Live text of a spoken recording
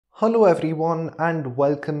Hello everyone and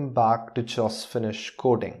welcome back to Just Finish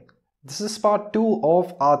Coding. This is part 2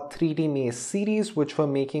 of our 3D maze series which we're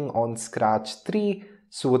making on Scratch 3.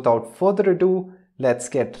 So without further ado, let's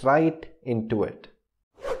get right into it.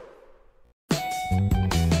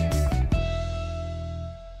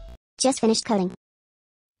 Just finished coding.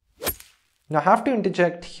 Now I have to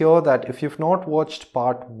interject here that if you've not watched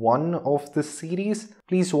part 1 of this series,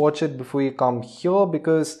 please watch it before you come here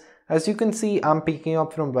because as you can see, I'm picking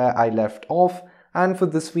up from where I left off, and for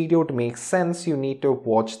this video to make sense, you need to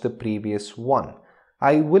watch the previous one.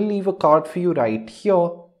 I will leave a card for you right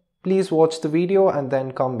here. Please watch the video and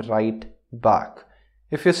then come right back.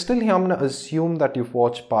 If you're still here, I'm going to assume that you've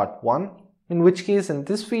watched part 1, in which case in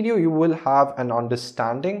this video you will have an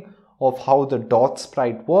understanding of how the dot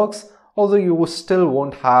sprite works, although you still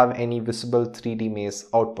won't have any visible 3D maze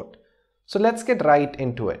output. So let's get right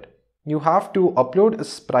into it. You have to upload a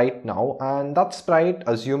sprite now, and that sprite,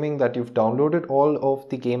 assuming that you've downloaded all of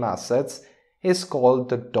the game assets, is called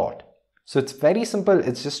the dot. So it's very simple,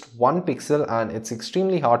 it's just one pixel and it's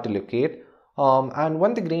extremely hard to locate. And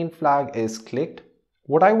when the green flag is clicked,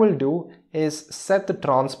 what I will do is set the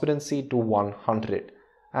transparency to 100.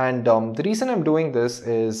 And the reason I'm doing this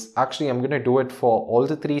is actually I'm going to do it for all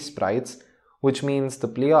the 3 sprites, which means the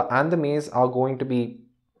player and the maze are going to be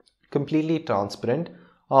completely transparent.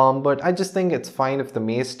 But I just think it's fine if the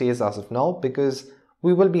maze stays as of now because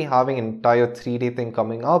we will be having an entire 3D thing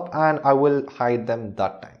coming up and I will hide them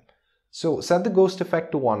that time. So set the ghost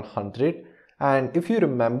effect to 100, and if you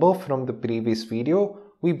remember from the previous video,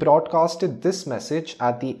 we broadcasted this message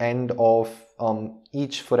at the end of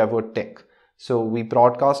each forever tick. So we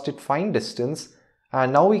broadcasted find distance,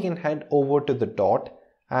 and now we can head over to the dot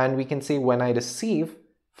and we can say when I receive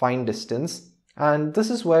find distance. And this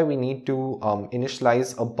is where we need to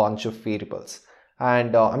initialize a bunch of variables,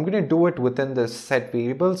 and I'm going to do it within the set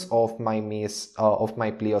variables of my maze of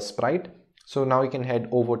my player sprite. So now we can head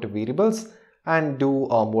over to variables and do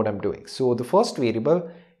what I'm doing. So the first variable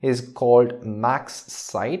is called max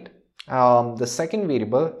site. The second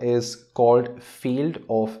variable is called field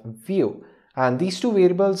of view, and these two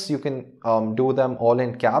variables you can do them all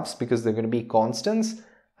in caps because they're going to be constants,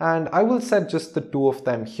 and I will set just the 2 of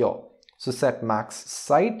them here. So set max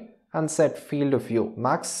site and set field of view.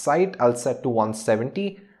 Max site I'll set to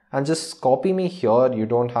 170 and just copy me here. You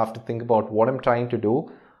don't have to think about what I'm trying to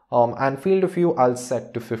do. And field of view I'll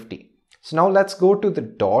set to 50. So now let's go to the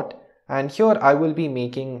dot, and here I will be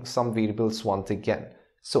making some variables once again.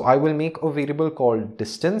 So I will make a variable called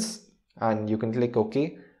distance and you can click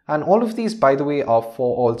OK. And all of these, by the way, are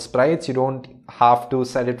for all sprites. You don't have to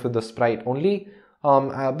set it for the sprite only.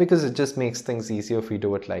 Because it just makes things easier if we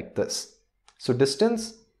do it like this. So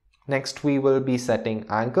distance, next we will be setting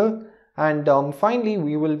angle, and finally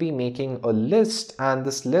we will be making a list, and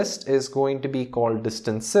this list is going to be called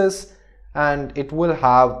distances, and it will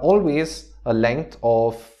have always a length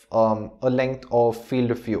of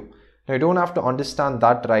field of view. Now you don't have to understand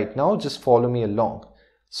that right now, just follow me along.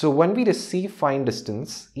 So when we receive find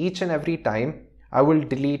distance, each and every time I will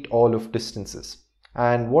delete all of distances,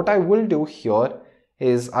 and what I will do here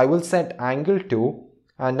is I will set angle to,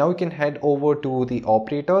 and now we can head over to the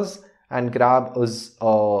operators and grab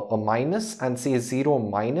a minus and say 0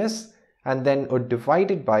 minus, and then a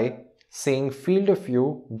divided by saying field of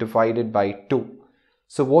view divided by 2.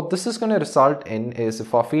 So what this is going to result in is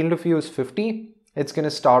if our field of view is 50, it's going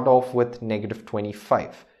to start off with negative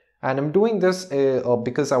 25. And I'm doing this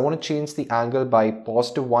because I want to change the angle by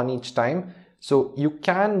positive 1 each time. So you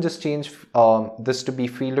can just change this to be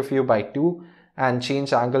field of view by 2 and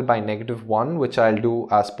change angle by negative 1, which I'll do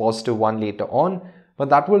as positive 1 later on. But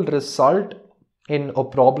that will result in a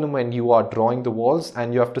problem when you are drawing the walls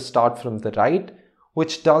and you have to start from the right,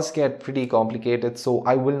 which does get pretty complicated, so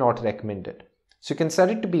I will not recommend it. So you can set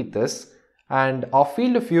it to be this, and our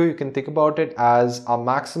field of view, you can think about it as our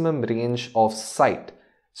maximum range of sight.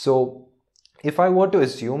 So if I were to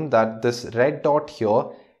assume that this red dot here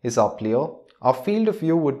is our player, our field of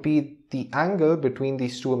view would be the angle between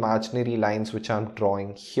these two imaginary lines which I'm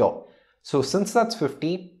drawing here. So since that's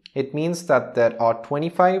 50, it means that there are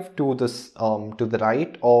 25 to the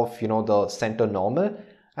right of the center normal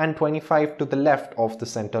and 25 to the left of the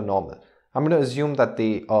center normal. I'm going to assume that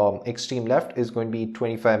the extreme left is going to be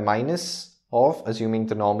 25 minus of, assuming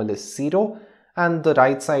the normal is 0, and the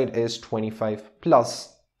right side is 25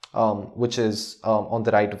 plus, which is on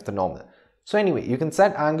the right of the normal. So anyway, you can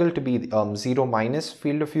set angle to be 0 minus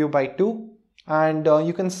field of view by 2, and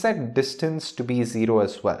you can set distance to be 0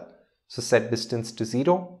 as well. So set distance to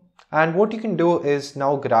 0, and what you can do is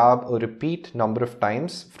now grab a repeat number of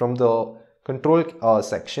times from the control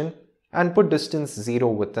section and put distance 0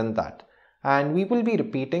 within that. And we will be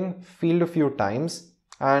repeating field a few times,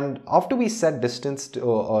 and after we set distance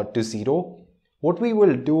to 0, what we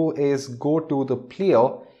will do is go to the player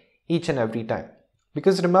each and every time.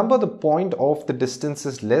 Because remember, the point of the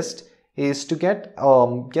distances list is to get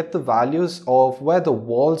the values of where the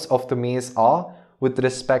walls of the maze are with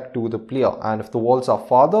respect to the player. And if the walls are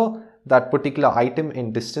farther, that particular item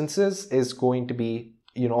in distances is going to be,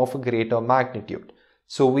 of a greater magnitude.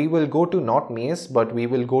 So we will go to not maze, but we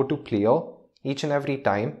will go to player each and every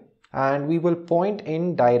time, and we will point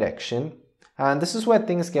in direction. And this is where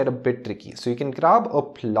things get a bit tricky. So you can grab a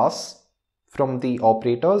plus from the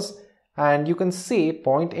operators, and you can say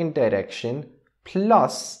point in direction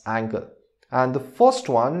plus angle. And the first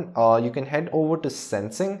one, you can head over to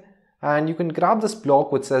sensing, and you can grab this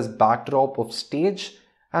block which says backdrop of stage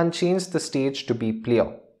and change the stage to be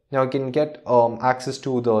player. Now you can get access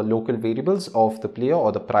to the local variables of the player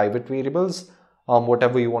or the private variables,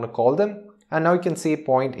 whatever you want to call them. And now you can say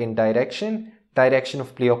point in direction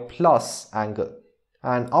of player plus angle.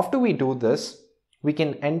 And after we do this, we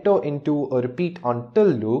can enter into a repeat until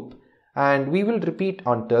loop, and we will repeat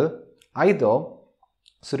until either.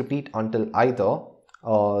 So repeat until either.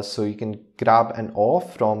 So you can grab an OR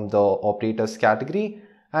from the operators category,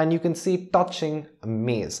 and you can see touching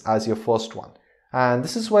maze as your first one. And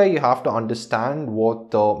this is where you have to understand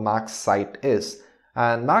what the max height is.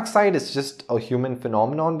 And max height is just a human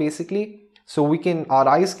phenomenon basically. So our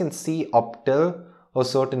eyes can see up till a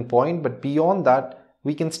certain point, but beyond that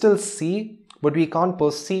we can still see, but we can't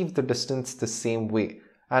perceive the distance the same way.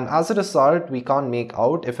 And as a result, we can't make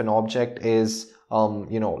out if an object is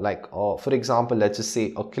for example, let's just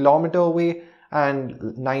say a kilometer away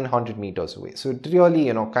and 900 meters away. So it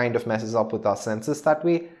really, kind of messes up with our senses that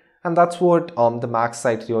way. And that's what the max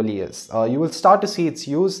height really is. You will start to see its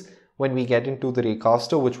use when we get into the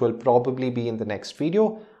raycaster, which will probably be in the next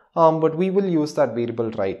video. But we will use that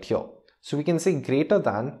variable right here. So we can say greater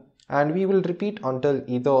than, and we will repeat until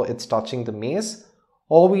either it's touching the maze,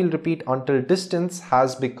 or we'll repeat until distance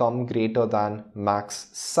has become greater than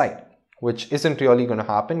max height, which isn't really going to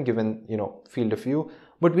happen given, field of view,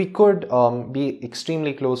 but we could be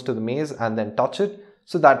extremely close to the maze and then touch it.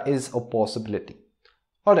 So that is a possibility.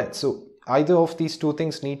 Alright, so either of these two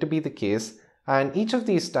things need to be the case, and each of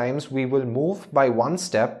these times we will move by one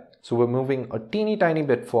step. So we're moving a teeny tiny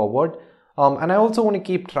bit forward, and I also want to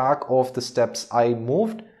keep track of the steps I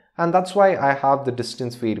moved, and that's why I have the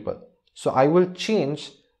distance variable. So I will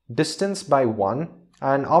change distance by 1,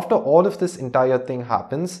 and after all of this entire thing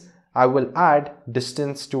happens, I will add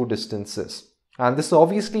distance to distances. And this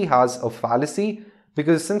obviously has a fallacy,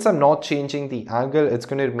 because since I'm not changing the angle, it's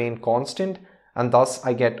going to remain constant, and thus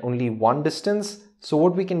I get only one distance. So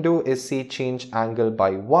what we can do is say change angle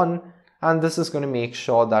by 1, and this is going to make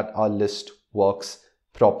sure that our list works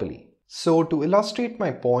properly. So to illustrate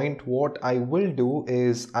my point, what I will do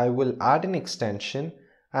is I will add an extension,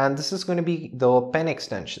 and this is going to be the pen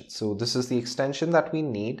extension. So this is the extension that we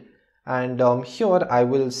need. And here I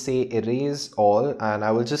will say erase all, and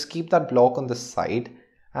I will just keep that block on the side,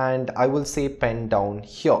 and I will say pen down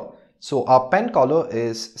here. So our pen color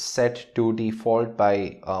is set to default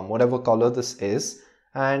by whatever color this is,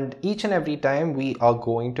 and each and every time we are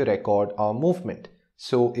going to record our movement.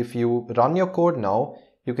 So if you run your code now,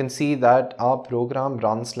 you can see that our program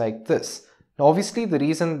runs like this. Now obviously the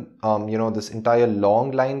reason this entire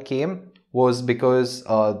long line came was because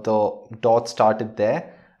the dot started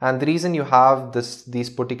there. And the reason you have these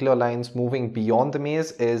particular lines moving beyond the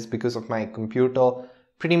maze is because of my computer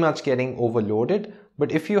pretty much getting overloaded.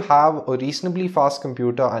 But if you have a reasonably fast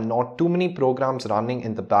computer and not too many programs running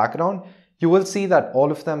in the background, you will see that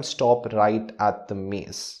all of them stop right at the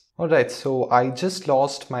maze. Alright, so I just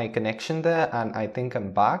lost my connection there, and I think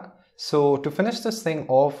I'm back. So to finish this thing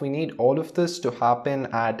off, we need all of this to happen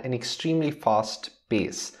at an extremely fast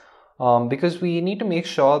pace. Because we need to make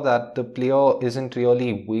sure that the player isn't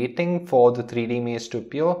really waiting for the 3D maze to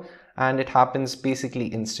appear, and it happens basically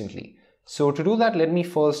instantly. So to do that, let me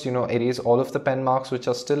first, erase all of the pen marks which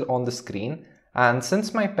are still on the screen. And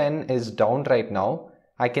since my pen is down right now,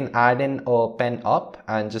 I can add in a pen up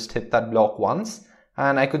and just hit that block once.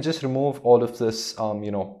 And I could just remove all of this,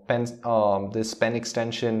 this pen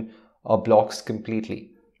extension blocks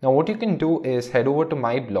completely. Now what you can do is head over to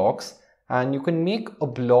my blocks, and you can make a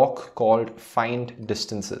block called find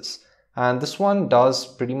distances. And this one does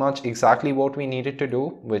pretty much exactly what we needed to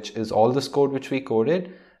do, which is all this code which we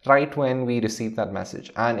coded right when we received that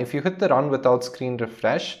message. And if you hit the run without screen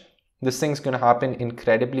refresh, this thing's going to happen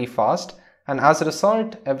incredibly fast. And as a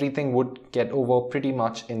result, everything would get over pretty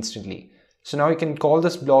much instantly. So now you can call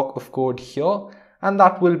this block of code here, And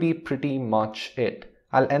that will be pretty much it.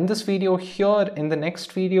 I'll end this video here. In the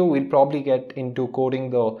next video, we'll probably get into coding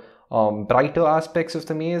the brighter aspects of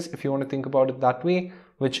the maze, if you want to think about it that way,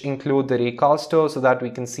 which include the raycaster so that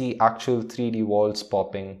we can see actual 3D walls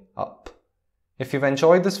popping up. If you've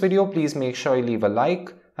enjoyed this video, please make sure you leave a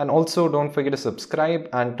like, and also don't forget to subscribe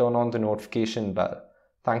and turn on the notification bell.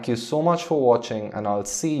 Thank you so much for watching, and I'll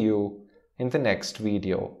see you in the next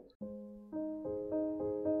video.